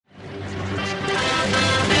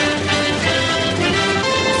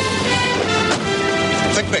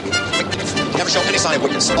show any sign of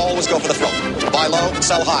weakness. Always go for the throat. Buy low,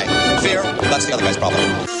 sell high. Fear, that's the other guy's problem.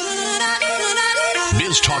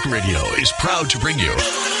 Biz Talk Radio is proud to bring you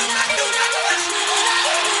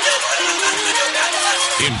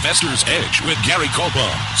Investor's Edge with Gary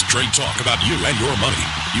Kaltbaum. Straight talk about you and your money.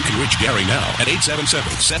 You can reach Gary now at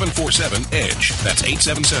 877-747-EDGE. That's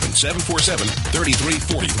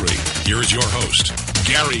 877-747-3343. Here is your host,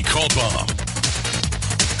 Gary Kaltbaum.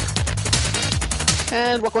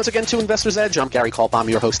 And welcome once again to Investor's Edge. I'm Gary Kaltbaum,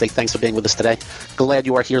 your host. Hey, thanks for being with us today. Glad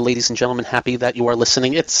you are here, ladies and gentlemen. Happy that you are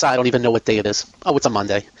listening. I don't even know what day it is. Oh, it's a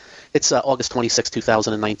Monday. It's August 26,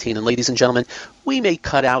 2019. And ladies and gentlemen, we may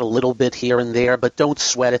cut out a little bit here and there, but don't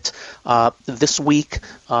sweat it. This week,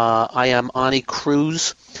 I am on a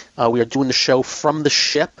cruise. We are doing the show from the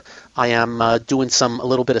ship. I am doing a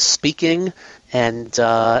little bit of speaking and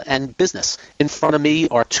business. In front of me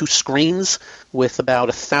are two screens with about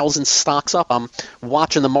 1,000 stocks up. I'm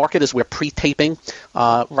watching the market as we're pre-taping.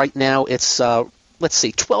 Right now, it's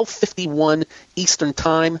 12:51 Eastern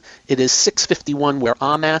Time. It is 6:51 where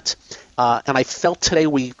I'm at. And I felt today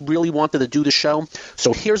we really wanted to do the show.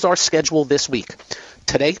 So here's our schedule this week.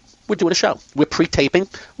 Today, we're doing a show. We're pre-taping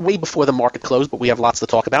way before the market closed, but we have lots to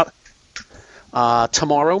talk about.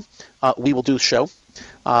 Tomorrow, we will do the show.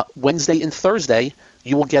 Wednesday and Thursday,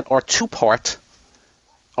 you will get our two-part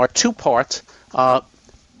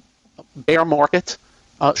bear market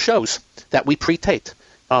shows that we pre-taped.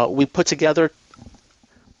 We put together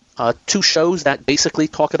two shows that basically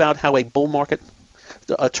talk about how a bull market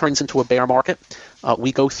turns into a bear market.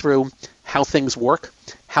 We go through how things work,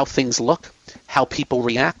 how things look, how people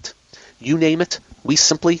react. You name it, we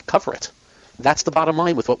simply cover it. That's the bottom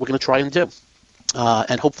line with what we're going to try and do.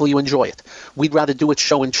 And hopefully you enjoy it. We'd rather do it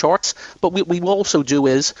showing charts, but what we will also do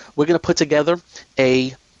is we're going to put together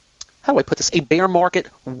a bear market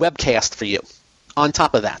webcast for you on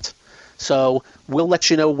top of that. So we'll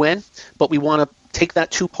let you know when, but we want to take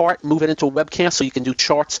that two-part, move it into a webcast so you can do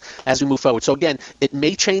charts as we move forward. So again, it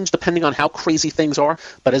may change depending on how crazy things are,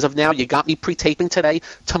 but as of now, you got me pre-taping today.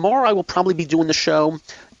 Tomorrow I will probably be doing the show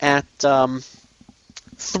at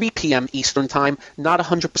 3 p.m. Eastern Time. Not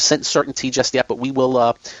 100% certainty just yet, but we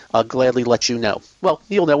will gladly let you know. Well,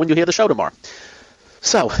 you'll know when you hear the show tomorrow.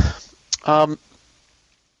 So, how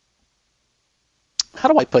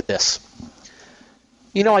do I put this?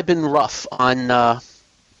 You know, I've been rough on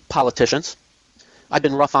politicians. I've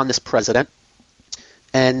been rough on this president.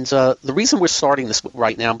 And the reason we're starting this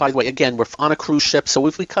right now, and by the way, again, we're on a cruise ship, so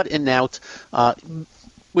if we cut in and out,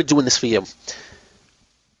 we're doing this for you.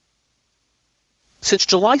 Since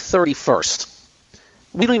July 31st,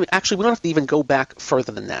 we don't have to even go back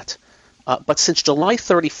further than that. But since July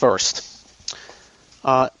 31st,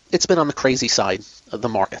 it's been on the crazy side of the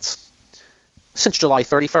markets. Since July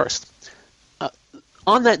 31st.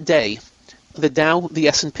 On that day, the Dow, the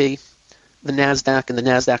S&P, the NASDAQ, and the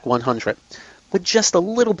NASDAQ 100 were just a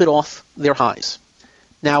little bit off their highs.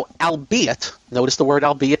 Now, albeit, notice the word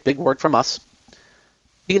albeit, big word from us,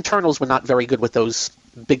 the internals were not very good with those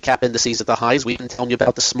big cap indices at the highs. We've been telling you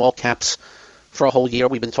about the small caps for a whole year.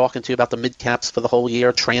 We've been talking to you about the mid caps for the whole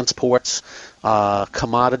year, transports,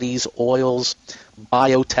 commodities, oils,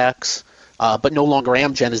 biotechs, but no longer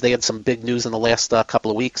Amgen as they had some big news in the last couple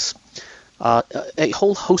of weeks. A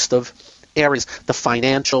whole host of areas. The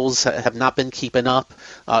financials have not been keeping up,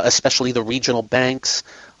 especially the regional banks.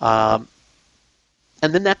 And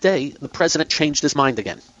then that day, the president changed his mind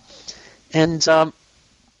again. And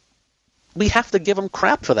we have to give him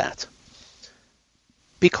crap for that.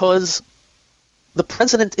 Because the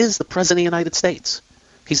president is the president of the United States.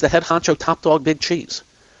 He's the head honcho, top dog, big cheese.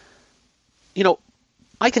 You know,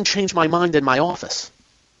 I can change my mind in my office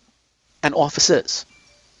and offices.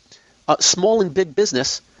 Small and big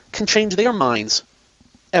business can change their minds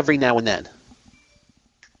every now and then.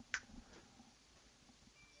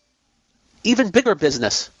 Even bigger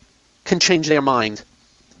business can change their mind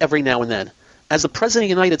every now and then. As the President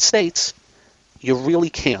of the United States, you really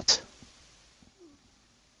can't.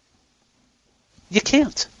 You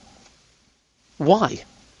can't. Why?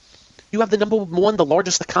 You have the number one, the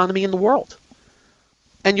largest economy in the world.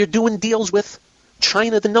 And you're doing deals with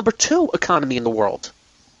China, the number 2 economy in the world.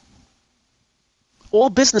 All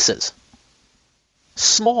businesses,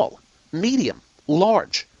 small, medium,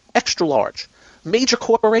 large, extra large, major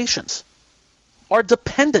corporations, are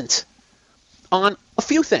dependent on a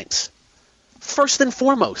few things. First and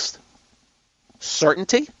foremost,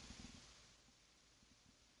 certainty.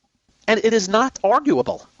 And it is not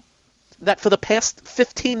arguable that for the past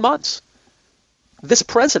 15 months, this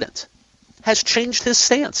president has changed his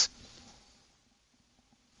stance.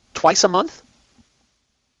 Twice a month?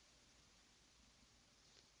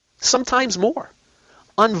 sometimes more,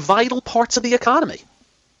 on vital parts of the economy.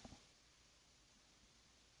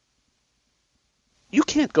 You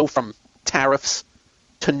can't go from tariffs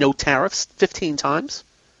to no tariffs 15 times.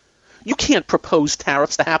 You can't propose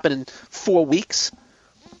tariffs to happen in 4 weeks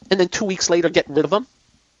and then 2 weeks later get rid of them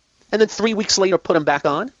and then 3 weeks later put them back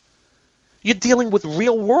on. You're dealing with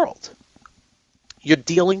real world. You're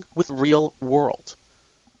dealing with real world.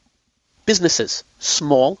 Businesses,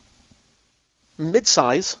 small,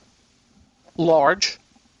 mid-size, large,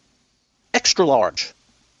 extra large,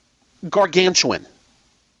 gargantuan.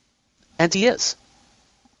 And he is.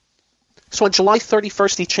 So on July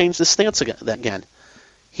 31st, he changed his stance again.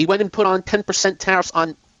 He went and put on 10% tariffs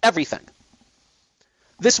on everything.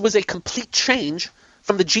 This was a complete change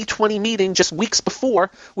from the G20 meeting just weeks before,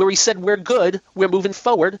 where he said we're good, we're moving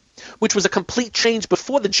forward, which was a complete change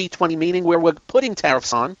before the G20 meeting where we're putting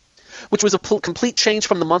tariffs on, which was a complete change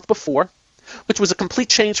from the month before, which was a complete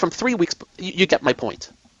change from 3 weeks. You get my point.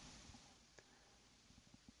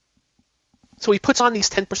 So he puts on these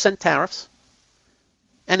 10% tariffs,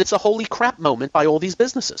 and it's a holy crap moment by all these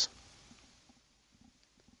businesses.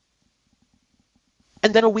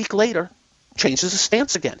 And then a week later, changes his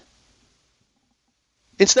stance again.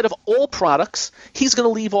 Instead of all products, he's going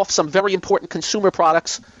to leave off some very important consumer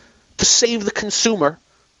products to save the consumer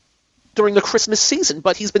during the Christmas season.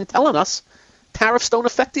 But he's been telling us tariffs don't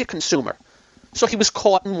affect the consumer. So he was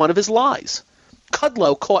caught in one of his lies.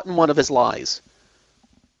 Kudlow caught in one of his lies.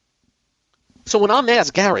 So when I'm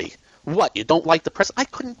asked, Gary, what, you don't like the president?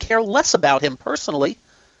 I couldn't care less about him personally.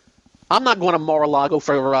 I'm not going to Mar-a-Lago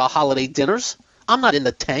for holiday dinners. I'm not in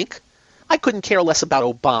the tank. I couldn't care less about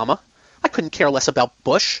Obama. I couldn't care less about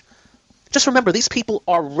Bush. Just remember, these people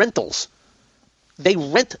are rentals. They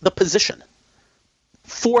rent the position.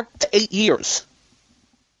 4 to 8 years.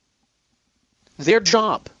 Their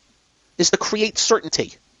job is to create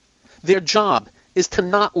certainty. Their job is to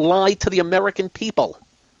not lie to the American people.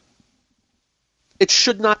 It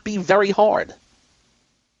should not be very hard.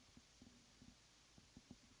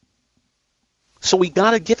 So we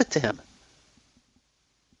got to give it to him.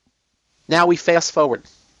 Now we fast forward.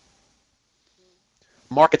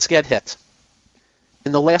 Markets get hit.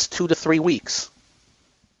 In the last 2 to 3 weeks,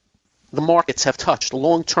 the markets have touched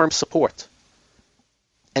long-term support.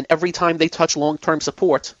 And every time they touch long-term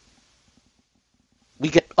support, we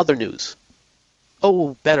get other news.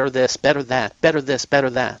 Oh, better this, better that, better this, better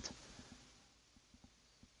that.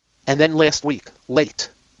 And then last week, late,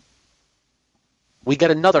 we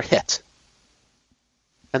get another hit.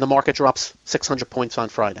 And the market drops 600 points on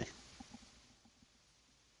Friday.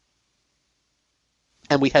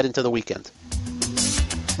 And we head into the weekend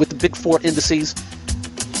with the big four indices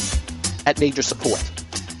at major support.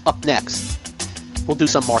 Up next, we'll do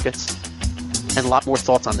some markets and a lot more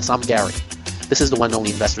thoughts on this. I'm Gary. This is the one and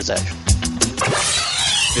only Investor's Edge.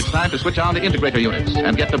 It's time to switch on the integrator units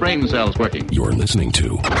and get the brain cells working. You're listening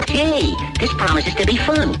to Hey, this promises to be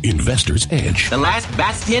fun. Investor's Edge The last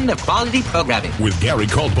bastion of quality programming. with Gary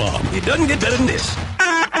Kaltbaum. It doesn't get better than this.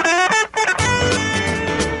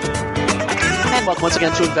 And welcome once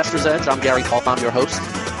again to Investor's Edge. I'm Gary Kaltbaum, your host.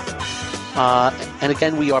 And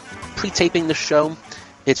again, we are pre-taping the show.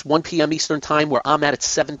 It's 1 p.m. Eastern Time, where I'm at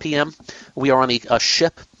 7 p.m. We are on a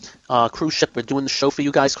ship, cruise ship. We're doing the show for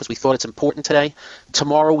you guys because we thought it's important today.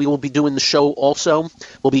 Tomorrow we will be doing the show also.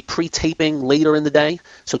 We'll be pre-taping later in the day,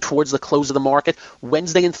 so towards the close of the market.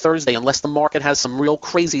 Wednesday and Thursday, unless the market has some real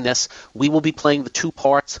craziness, we will be playing the 2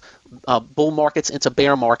 parts, bull markets into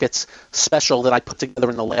bear markets special that I put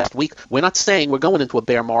together in the last week. We're not saying we're going into a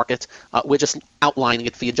bear market. We're just outlining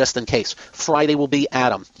it for you just in case. Friday will be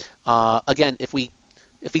Adam. Again, if we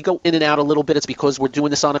go in and out a little bit, it's because we're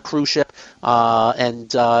doing this on a cruise ship,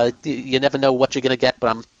 and you never know what you're going to get,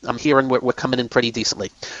 but I'm hearing we're coming in pretty decently.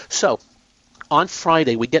 So, on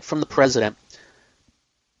Friday, we get from the president,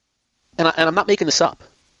 and I'm not making this up,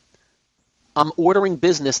 I'm ordering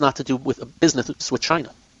business not to do with business with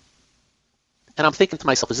China. And I'm thinking to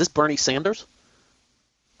myself, is this Bernie Sanders?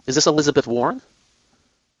 Is this Elizabeth Warren?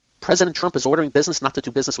 President Trump is ordering business not to do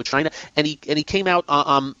business with China, and he came out.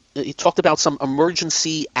 He talked about some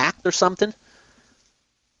emergency act or something.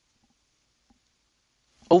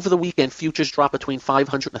 Over the weekend, futures dropped between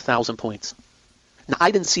 500 and 1,000 points. Now,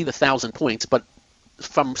 I didn't see the 1,000 points, but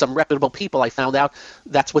from some reputable people, I found out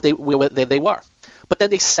that's what they were. But then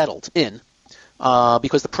they settled in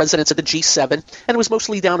because the president's at the G7, and it was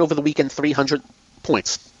mostly down over the weekend, 300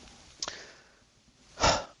 points.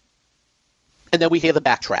 And then we hear the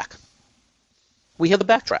backtrack.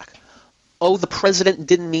 Oh, the president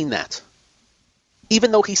didn't mean that.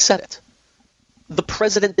 Even though he said it. The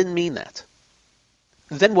president didn't mean that.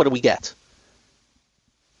 Then what do we get?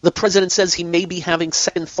 The president says he may be having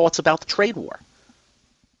second thoughts about the trade war.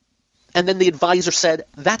 And then the advisor said,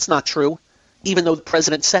 that's not true, even though the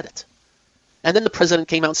president said it. And then the president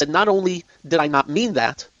came out and said, not only did I not mean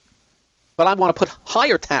that, but I want to put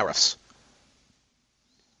higher tariffs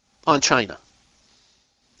on China.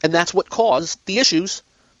 And that's what caused the issues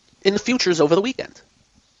in the futures over the weekend.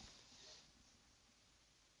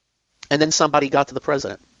 And then somebody got to the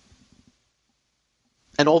president.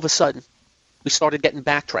 And all of a sudden, we started getting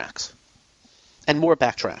backtracks. And more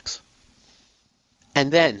backtracks.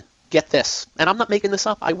 And then, get this, and I'm not making this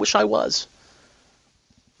up, I wish I was.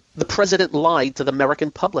 The president lied to the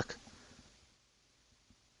American public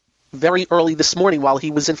very early this morning while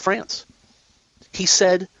he was in France. He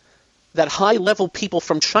said that high-level people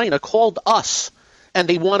from China called us and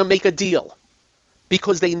they want to make a deal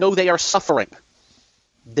because they know they are suffering.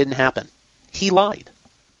 Didn't happen. He lied.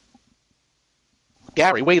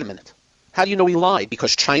 Gary, wait a minute. How do you know he lied?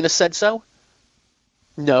 Because China said so?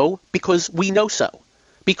 No, because we know so.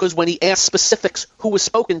 Because when he asked specifics who was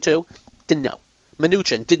spoken to, didn't know.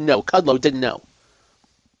 Mnuchin didn't know. Kudlow didn't know.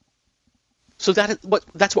 So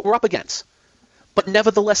that's what we're up against. But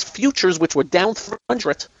nevertheless, futures, which were down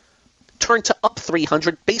 300, turned to up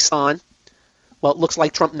 300 based on, well, it looks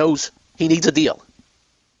like Trump knows he needs a deal.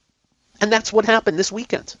 And that's what happened this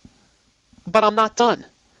weekend. But I'm not done.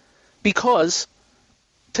 Because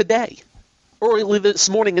today, early this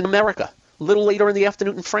morning in America, a little later in the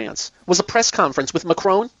afternoon in France, was a press conference with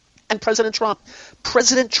Macron and President Trump.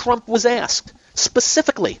 President Trump was asked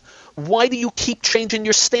specifically, why do you keep changing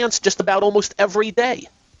your stance just about almost every day?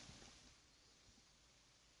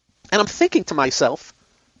 And I'm thinking to myself,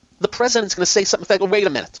 the president's going to say something like, well, wait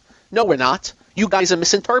a minute. No, we're not. You guys are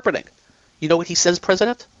misinterpreting. You know what he says,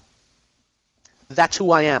 President? That's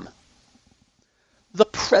who I am. The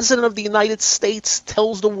President of the United States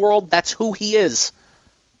tells the world that's who he is.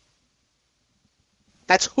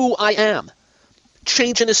 That's who I am.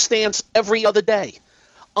 Changing his stance every other day.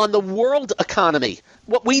 On the world economy,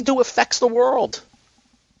 what we do affects the world.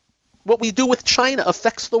 What we do with China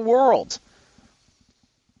affects the world.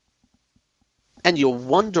 And you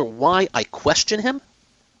wonder why I question him?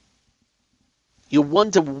 You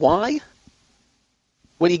wonder why?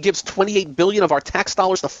 When he gives $28 billion of our tax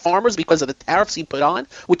dollars to farmers because of the tariffs he put on,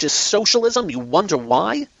 which is socialism, you wonder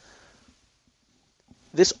why?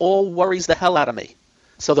 This all worries the hell out of me.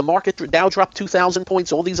 So the market, Dow dropped 2,000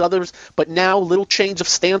 points, all these others, but now little change of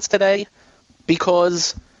stance today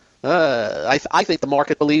because I think the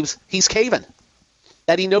market believes he's caving,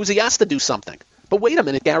 that he knows he has to do something. But wait a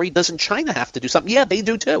minute, Gary, doesn't China have to do something? Yeah, they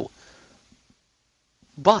do too.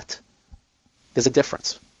 But there's a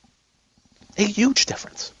difference. A huge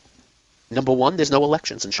difference. Number one, there's no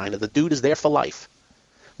elections in China. The dude is there for life.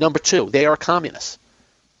 Number two, they are communists.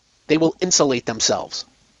 They will insulate themselves.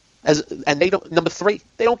 Number three,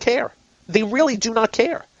 they don't care. They really do not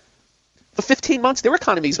care. For 15 months, their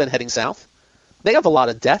economy's been heading south. They have a lot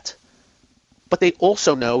of debt. But they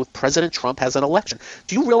also know President Trump has an election.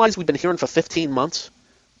 Do you realize we've been hearing for 15 months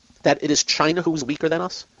that it is China who's weaker than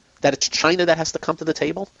us? That it's China that has to come to the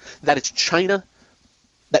table? That it's China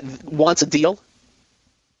that wants a deal?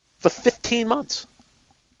 For 15 months.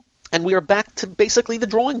 And we are back to basically the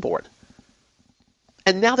drawing board.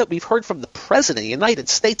 And now that we've heard from the President of the United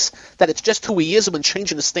States that it's just who he is and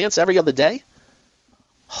changing his stance every other day,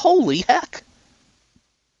 holy heck.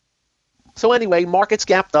 So anyway, markets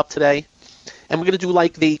gapped up today. And we're going to do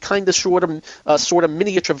like the kind of sort of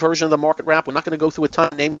miniature version of the market wrap. We're not going to go through a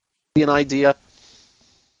ton, name you an idea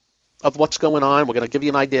of what's going on. We're going to give you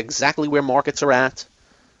an idea exactly where markets are at.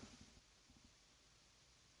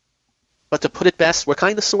 But to put it best, we're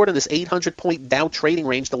kind of sort of this 800-point Dow trading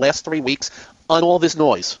range the last 3 weeks on all this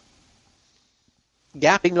noise.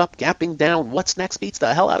 Gapping up, gapping down. What's next beats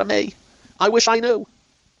the hell out of me. I wish I knew.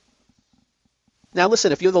 Now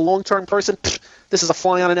listen, if you're the long-term person, this is a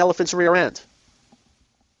fly on an elephant's rear end.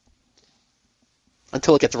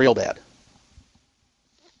 Until it gets real bad.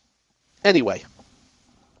 Anyway.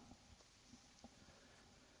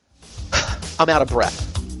 I'm out of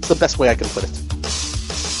breath. It's the best way I can put it.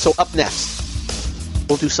 So up next,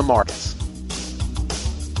 we'll do some markets.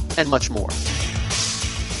 And much more.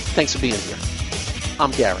 Thanks for being here.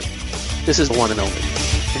 I'm Gary. This is the one and only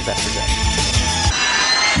Investor's Edge.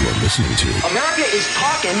 You're listening to America is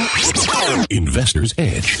talking. Investor's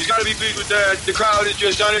Edge He's got to be pleased with that. The crowd is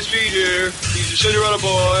just on his feet here. He's a Cinderella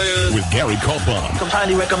boy. with Gary Kaltbaum. I'm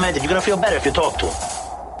highly recommended. You're going to feel better if you talk to him.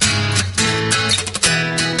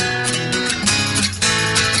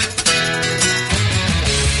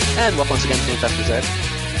 And welcome once again to Investor's Edge.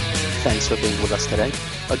 Thanks for being with us today.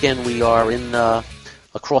 Again, we are in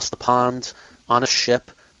across the pond on a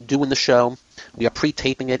ship doing the show. We are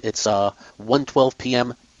pre-taping it. It's 1:12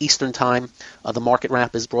 p.m. Eastern Time. The Market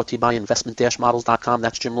Wrap is brought to you by investment-models.com.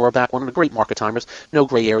 That's Jim Rohrback, one of the great market timers. No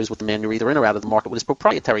gray areas with the man. You're either in or out of the market with his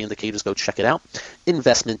proprietary indicators. Go check it out.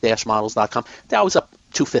 Investment-models.com. Dow was up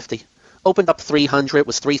 250. Opened up 300,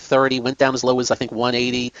 was 330, went down as low as, I think,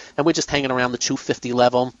 180, and we're just hanging around the 250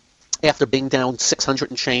 level. After being down 600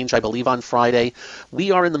 and change, I believe, on Friday,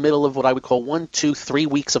 we are in the middle of what I would call 1, 2, 3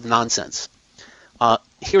 weeks of nonsense.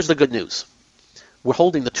 Here's the good news. We're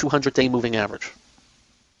holding the 200-day moving average.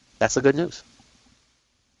 That's the good news.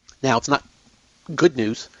 Now, it's not good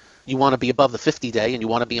news. You want to be above the 50-day, and you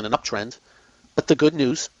want to be in an uptrend. But the good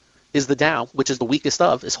news is the Dow, which is the weakest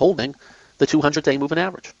of, is holding the 200-day moving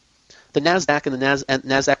average. The NASDAQ and the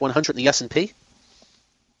NASDAQ 100 and the S&P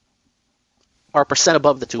are a percent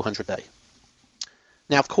above the 200-day.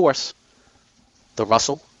 Now, of course, the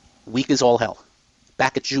Russell, weak as all hell,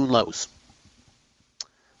 back at June lows.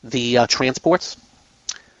 The transports,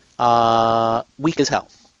 weak as hell,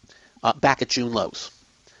 back at June lows.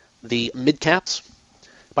 The mid-caps,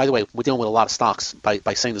 by the way, we're dealing with a lot of stocks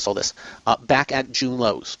by saying all this, back at June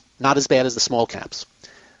lows. Not as bad as the small caps.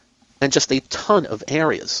 And just a ton of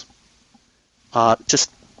areas.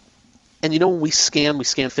 And you know when we scan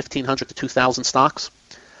 1,500 to 2,000 stocks?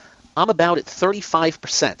 I'm about at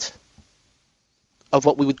 35% of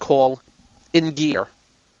what we would call in gear.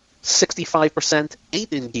 65%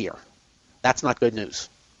 ain't in gear. That's not good news.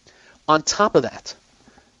 On top of that,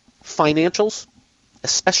 financials,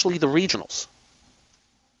 especially the regionals,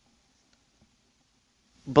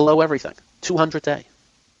 below everything. 200-day.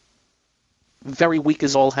 Very weak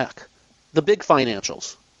as all heck. The big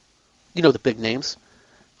financials, you know the big names,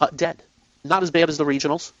 dead. Not as bad as the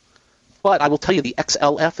regionals, but I will tell you the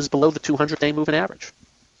XLF is below the 200-day moving average.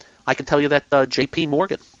 I can tell you that JP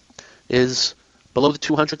Morgan is below the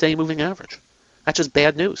 200-day moving average. That's just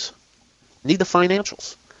bad news. Need the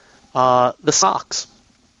financials. The stocks,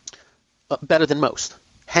 better than most,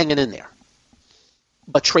 hanging in there,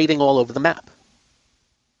 but trading all over the map.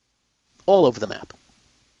 All over the map.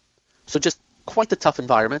 So just quite the tough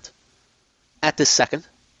environment at this second.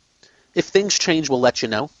 If things change, we'll let you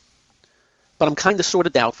know. But I'm kind of sort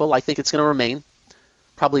of doubtful. I think it's going to remain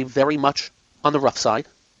probably very much on the rough side.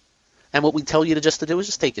 And what we tell you to do is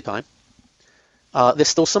just take your time. There's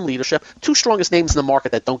still some leadership. Two strongest names in the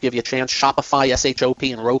market that don't give you a chance, Shopify, SHOP,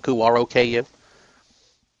 and Roku, ROKU.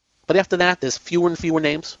 But after that, there's fewer and fewer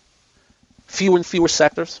names, fewer and fewer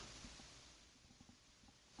sectors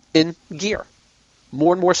in gear.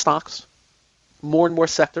 More and more stocks, more and more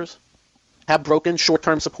sectors have broken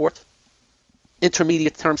short-term support,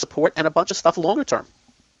 intermediate-term support, and a bunch of stuff longer-term.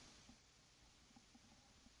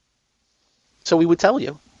 So we would tell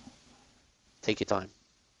you, take your time.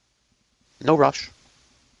 No rush.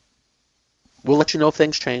 We'll let you know if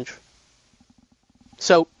things change.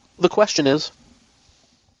 So the question is,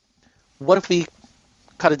 what if we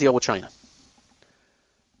cut a deal with China?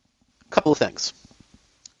 A couple of things.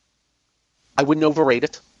 I wouldn't overrate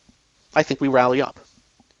it. I think we rally up.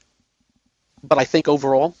 But I think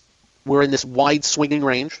overall, we're in this wide swinging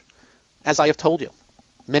range. As I have told you,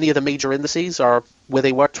 many of the major indices are where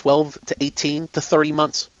they were 12 to 18 to 30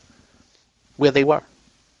 months. Where they were.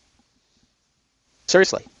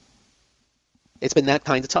 Seriously. It's been that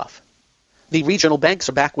kind of tough. The regional banks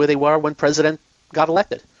are back where they were when President got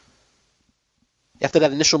elected. After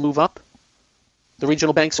that initial move up, the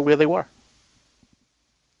regional banks are where they were.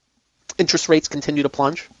 Interest rates continue to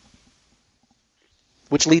plunge.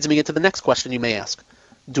 Which leads me into the next question you may ask.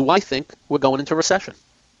 Do I think we're going into recession?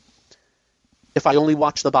 If I only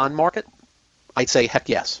watch the bond market, I'd say heck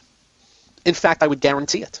yes. In fact, I would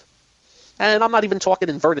guarantee it. And I'm not even talking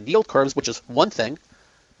inverted yield curves, which is one thing,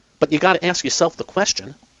 but you got to ask yourself the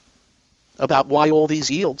question about why all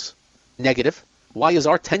these yields negative. Why is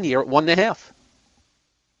our 10-year at 1.5?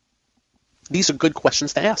 These are good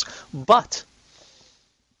questions to ask. But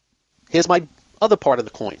here's my other part of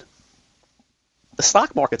the coin. The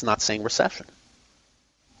stock market's not saying recession.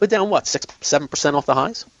 We're down, 6, 7% off the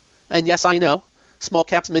highs? And yes, I know, small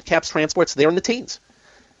caps, mid caps, transports, they're in the teens.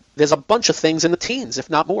 There's a bunch of things in the teens, if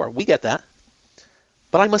not more. We get that.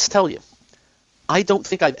 But I must tell you, I don't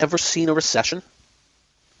think I've ever seen a recession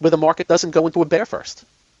where the market doesn't go into a bear first.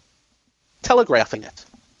 Telegraphing it.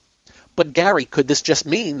 But Gary, could this just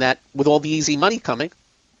mean that with all the easy money coming,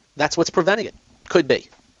 that's what's preventing it? Could be.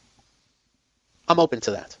 I'm open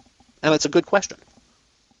to that. And it's a good question.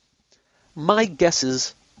 My guess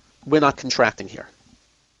is we're not contracting here.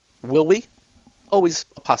 Will we? Always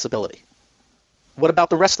a possibility. What about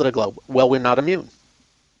the rest of the globe? Well, we're not immune.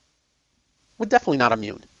 We're definitely not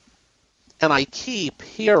immune. And I keep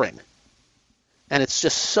hearing And it's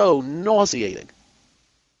just so nauseating.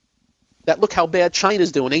 That look how bad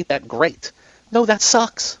China's doing, ain't that great? No, that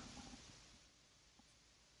sucks.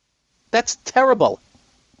 That's terrible.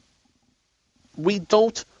 We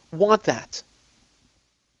don't want that.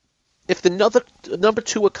 If the number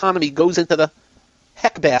 2 economy goes into the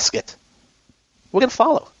heck basket, we're going to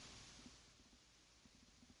follow.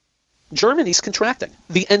 Germany's contracting,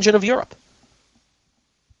 the engine of Europe.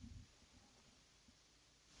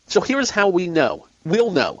 So here's how we'll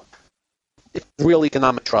know if it's real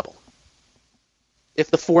economic trouble.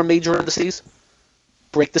 If the 4 major indices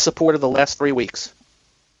break the support of the last 3 weeks.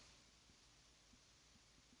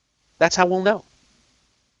 That's how we'll know.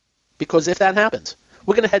 Because if that happens,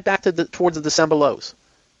 we're going to head back towards the December lows.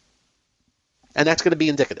 And that's going to be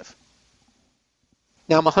indicative.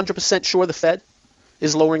 Now, I'm 100% sure the Fed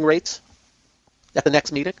is lowering rates at the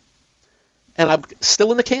next meeting. And I'm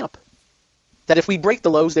still in the camp that if we break the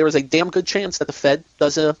lows, there is a damn good chance that the Fed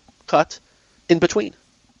does a cut in between.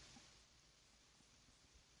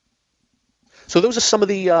 So those are some of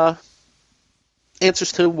the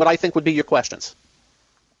answers to what I think would be your questions.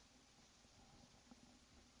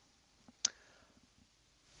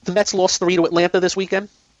 The Mets lost 3 to Atlanta this weekend.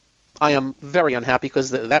 I am very unhappy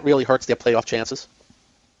because that really hurts their playoff chances.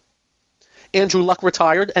 Andrew Luck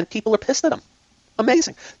retired, and people are pissed at him.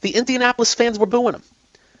 Amazing. The Indianapolis fans were booing him.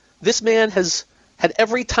 This man has had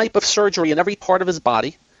every type of surgery in every part of his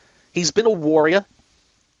body. He's been a warrior,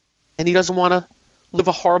 and he doesn't want to live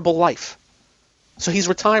a horrible life. So he's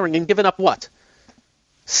retiring and giving up what?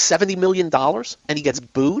 $70 million? And he gets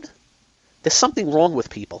booed? There's something wrong with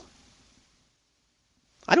people.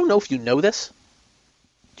 I don't know if you know this.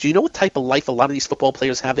 Do you know what type of life a lot of these football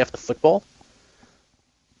players have after football?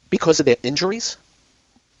 Because of their injuries?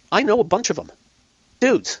 I know a bunch of them.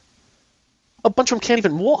 Dudes, a bunch of them can't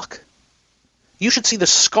even walk. You should see the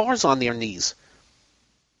scars on their knees.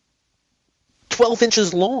 12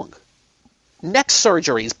 inches long. Neck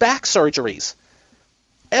surgeries, back surgeries.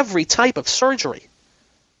 Every type of surgery.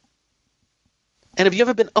 And have you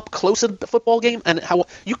ever been up close at a football game and how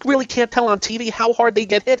you really can't tell on TV how hard they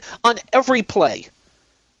get hit on every play?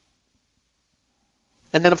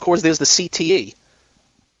 And then, of course, there's the CTE,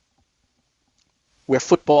 where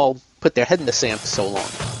football put their head in the sand for so long.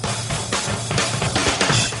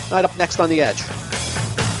 Right up next on The Edge.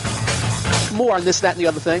 More on this, that, and the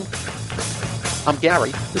other thing. I'm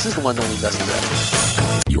Gary. This is the one and only Investor's Edge.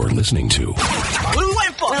 You're listening to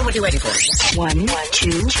What are you waiting for? 1,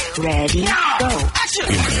 2, ready, go.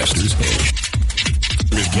 Investor's Edge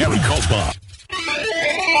with Gary Kaltbaum.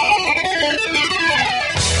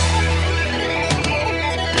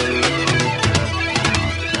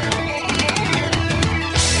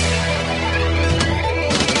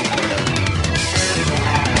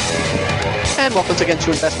 And welcome again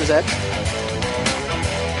to Investor's Edge.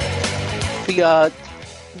 The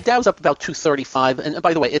Dow's up about 235, and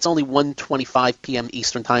by the way, it's only 1:25 p.m.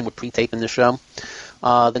 Eastern Time. We're pre-taping the show.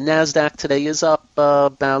 The Nasdaq today is up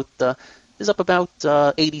about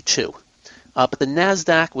 82, but the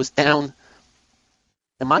Nasdaq was down.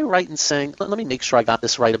 Am I right in saying? Let me make sure I got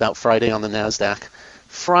this right about Friday on the Nasdaq.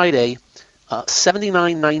 Friday,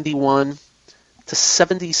 79.91 to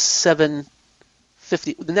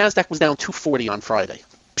 77.50. The Nasdaq was down 240 on Friday.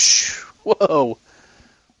 Psh, whoa,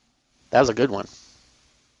 that was a good one.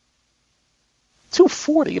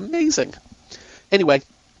 240, amazing. Anyway,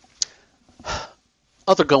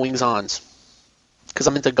 other goings-ons, because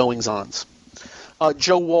I'm into goings-ons.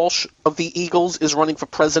 Joe Walsh of the Eagles is running for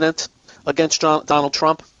president against Donald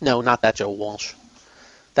Trump. No, not that Joe Walsh.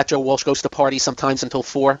 That Joe Walsh goes to parties sometimes until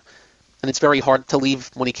 4, and it's very hard to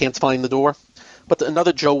leave when he can't find the door. But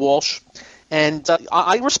another Joe Walsh, and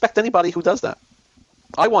I respect anybody who does that.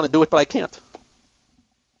 I want to do it, but I can't.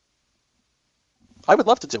 I would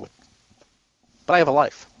love to do it, but I have a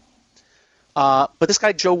life. But this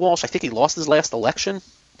guy, Joe Walsh, I think he lost his last election.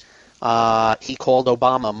 He called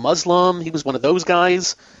Obama a Muslim. He was one of those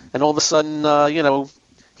guys. And all of a sudden,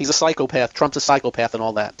 he's a psychopath. Trump's a psychopath and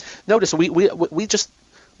all that. Notice, we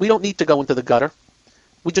don't need to go into the gutter.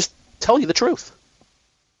 We just tell you the truth.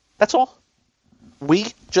 That's all. We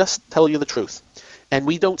just tell you the truth. And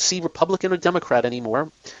we don't see Republican or Democrat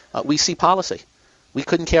anymore. We see policy. We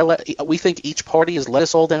couldn't care less. We think each party has let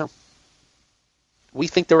us all down. We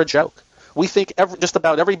think they're a joke. We think just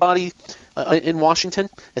about everybody in Washington,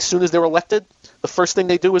 as soon as they're elected, the first thing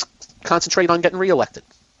they do is concentrate on getting reelected.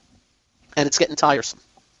 And it's getting tiresome.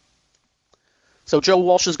 So Joe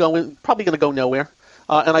Walsh is probably going to go nowhere.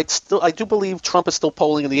 And I do believe Trump is still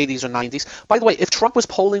polling in the 80s or 90s. By the way, if Trump was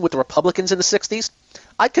polling with the Republicans in the 60s,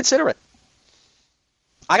 I'd consider it.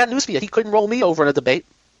 I got news for you. He couldn't roll me over in a debate.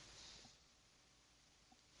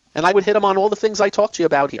 And I would hit him on all the things I talked to you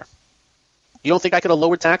about here. You don't think I could have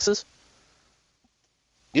lowered taxes?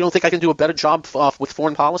 You don't think I can do a better job with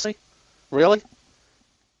foreign policy? Really?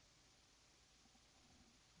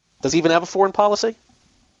 Does he even have a foreign policy?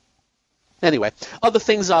 Anyway, other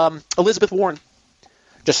things, Elizabeth Warren.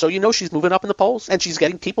 Just so you know, she's moving up in the polls, and she's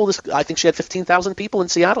getting people. I think she had 15,000 people in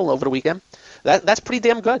Seattle over the weekend. That's pretty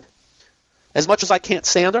damn good. As much as I can't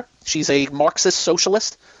stand her, she's a Marxist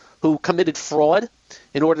socialist who committed fraud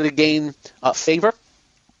in order to gain favor.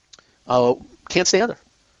 Can't stand her.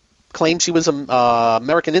 Claimed she was an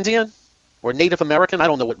American Indian or Native American. I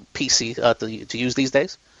don't know what PC to use these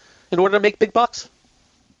days. In order to make big bucks.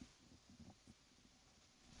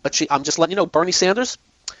 But I'm just letting you know, Bernie Sanders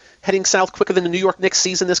heading south quicker than the New York Knicks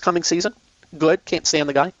season this coming season. Good. Can't stand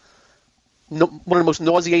the guy. No, one of the most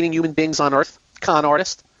nauseating human beings on earth. Con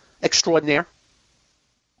artist. Extraordinaire.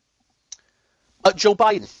 Joe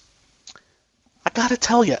Biden. I got to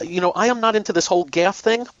tell you, I am not into this whole gaffe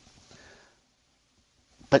thing.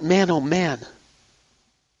 But man, oh man.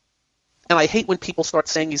 And I hate when people start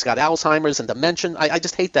saying he's got Alzheimer's and dementia. I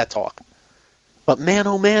just hate that talk. But man,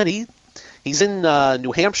 oh man, he's in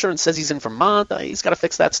New Hampshire and says he's in Vermont. He's got to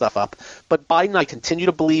fix that stuff up. But Biden, I continue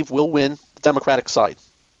to believe, will win the Democratic side.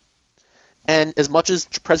 And as much as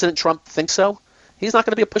President Trump thinks so, he's not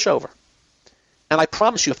going to be a pushover. And I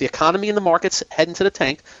promise you, if the economy and the markets head into the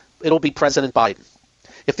tank, it'll be President Biden.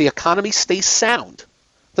 If the economy stays sound,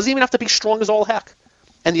 doesn't even have to be strong as all heck,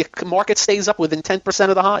 and the market stays up within 10%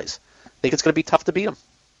 of the highs, I think it's going to be tough to beat him.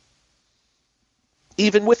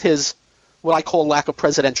 Even with his, what I call lack of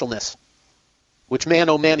presidentialness, which man,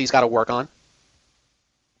 oh man, he's got to work on.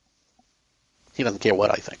 He doesn't care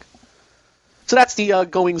what I think. So that's the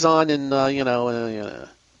goings on, and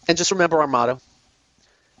and just remember our motto: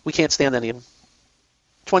 we can't stand any of them.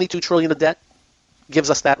 22 trillion of debt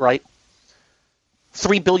gives us that right.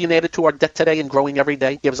 $3 billion added to our debt today and growing every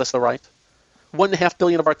day gives us the right. $1.5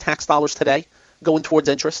 billion of our tax dollars today going towards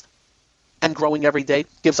interest and growing every day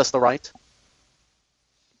gives us the right.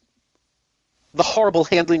 The horrible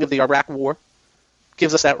handling of the Iraq war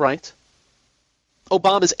gives us that right.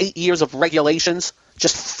 Obama's 8 years of regulations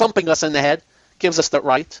just thumping us in the head gives us that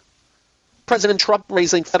right. President Trump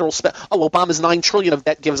raising federal Obama's $9 trillion of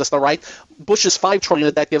debt gives us the right. Bush's $5 trillion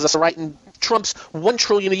of debt gives us the right, and Trump's $1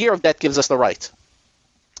 trillion a year of debt gives us the right.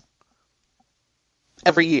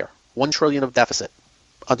 Every year, $1 trillion of deficit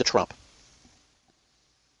under Trump.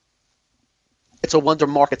 It's a wonder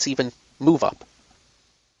markets even move up.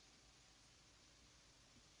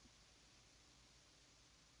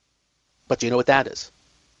 But you know what that is?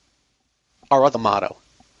 Our other motto.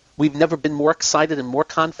 We've never been more excited and more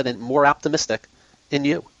confident and more optimistic in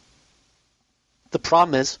you. The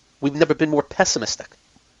problem is we've never been more pessimistic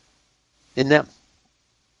in them.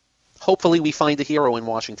 Hopefully we find a hero in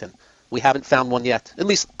Washington. We haven't found one yet. At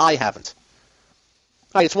least I haven't.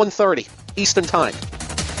 All right, it's 1:30 Eastern Time.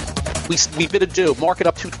 We bid adieu. Market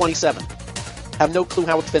up 227. Have no clue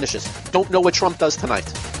how it finishes. Don't know what Trump does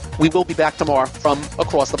tonight. We will be back tomorrow from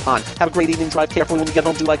across the pond. Have a great evening. Drive carefully when you get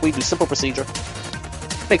home. Do like we do. Simple procedure.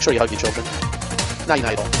 Make sure you hug your children.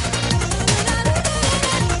 Night-night all.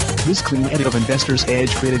 This clean edit of Investor's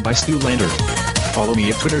Edge created by stoolander. Follow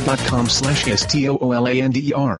me at twitter.com/STOOLANDER.